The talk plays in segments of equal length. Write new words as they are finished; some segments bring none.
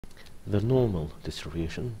the normal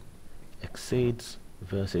distribution, exceeds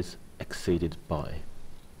versus exceeded by.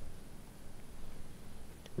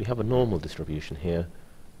 We have a normal distribution here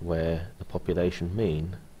where the population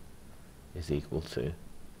mean is equal to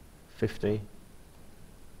 50,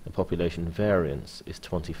 the population variance is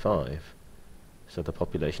 25, so the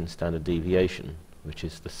population standard deviation, which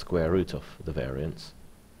is the square root of the variance,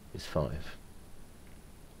 is 5.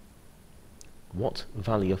 What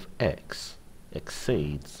value of x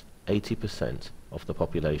exceeds 80% of the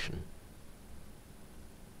population?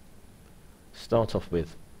 Start off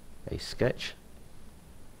with a sketch.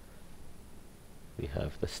 We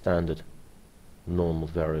have the standard normal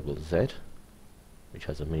variable z, which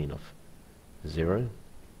has a mean of 0.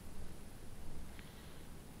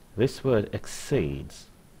 This word exceeds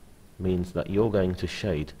means that you're going to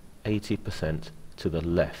shade 80% to the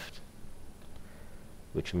left,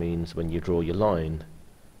 which means when you draw your line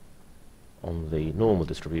on the normal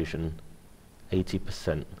distribution,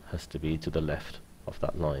 80% has to be to the left of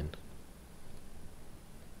that line.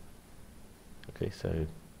 Okay, so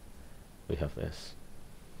we have this,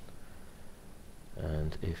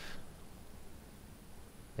 and if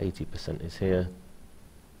 80% is here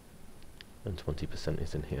and 20%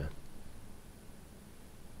 is in here.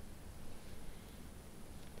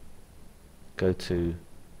 Go to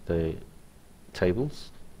the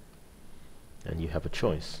tables and you have a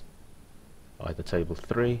choice, either table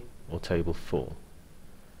 3 or table 4.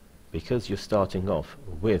 Because you're starting off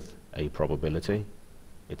with a probability,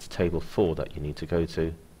 it's table 4 that you need to go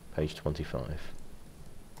to, page 25.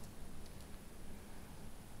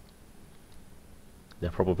 The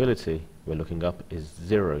probability we're looking up is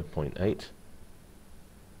 0.8.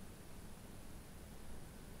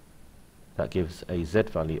 That gives a z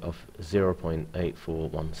value of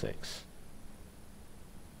 0.8416.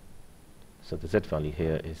 So the z value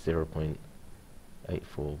here is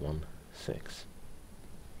 0.8416.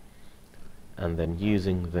 And then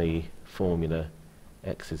using the formula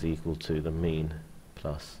x is equal to the mean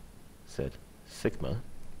plus z sigma,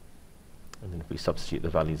 and then if we substitute the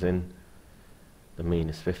values in, the mean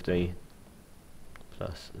is 50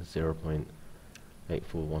 plus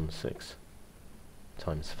 0.8416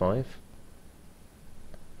 times 5.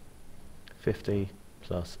 50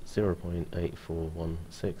 plus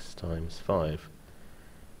 0.8416 times 5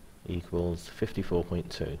 equals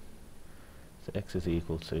 54.2. So x is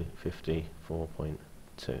equal to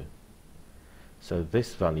 54.2. So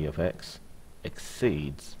this value of x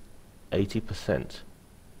exceeds 80%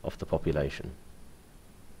 of the population.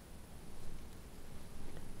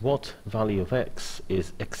 What value of x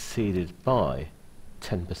is exceeded by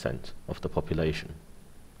 10% of the population?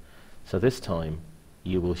 So this time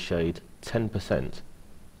you will shade 10%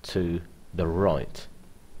 to the right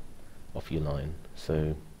of your line.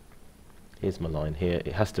 So here's my line here.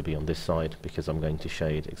 It has to be on this side because I'm going to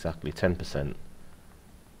shade exactly 10%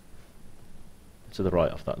 to the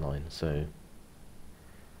right of that line. So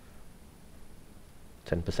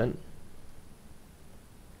 10%,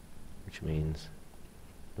 which means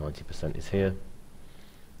 90% is here.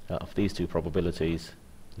 Out of these two probabilities,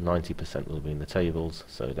 90% will be in the tables,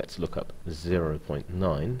 so let's look up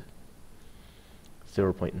 0.9.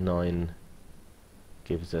 0.9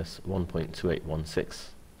 gives us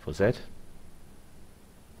 1.2816 for z.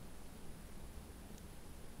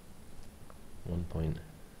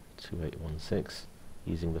 1.2816.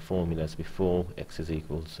 Using the formula as before, x is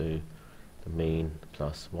equal to the mean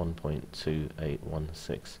plus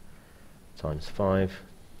 1.2816 times 5.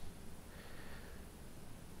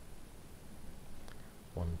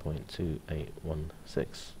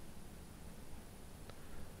 1.2816,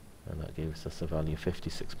 and that gives us a value of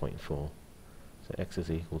 56.4. So x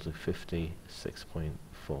is equal to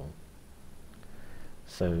 56.4.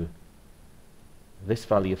 So this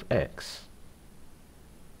value of x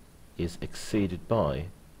is exceeded by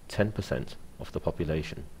 10% of the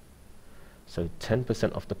population. So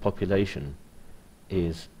 10% of the population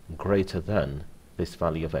is greater than this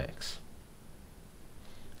value of x.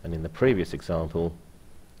 And in the previous example,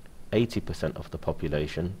 80% of the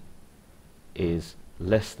population is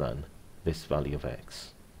less than this value of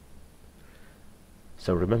x.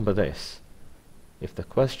 So remember this, if the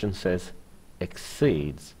question says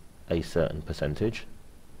exceeds a certain percentage,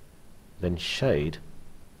 then shade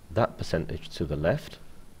that percentage to the left.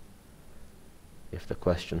 If the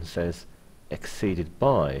question says exceeded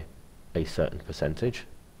by a certain percentage,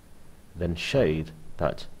 then shade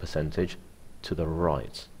that percentage to the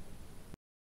right.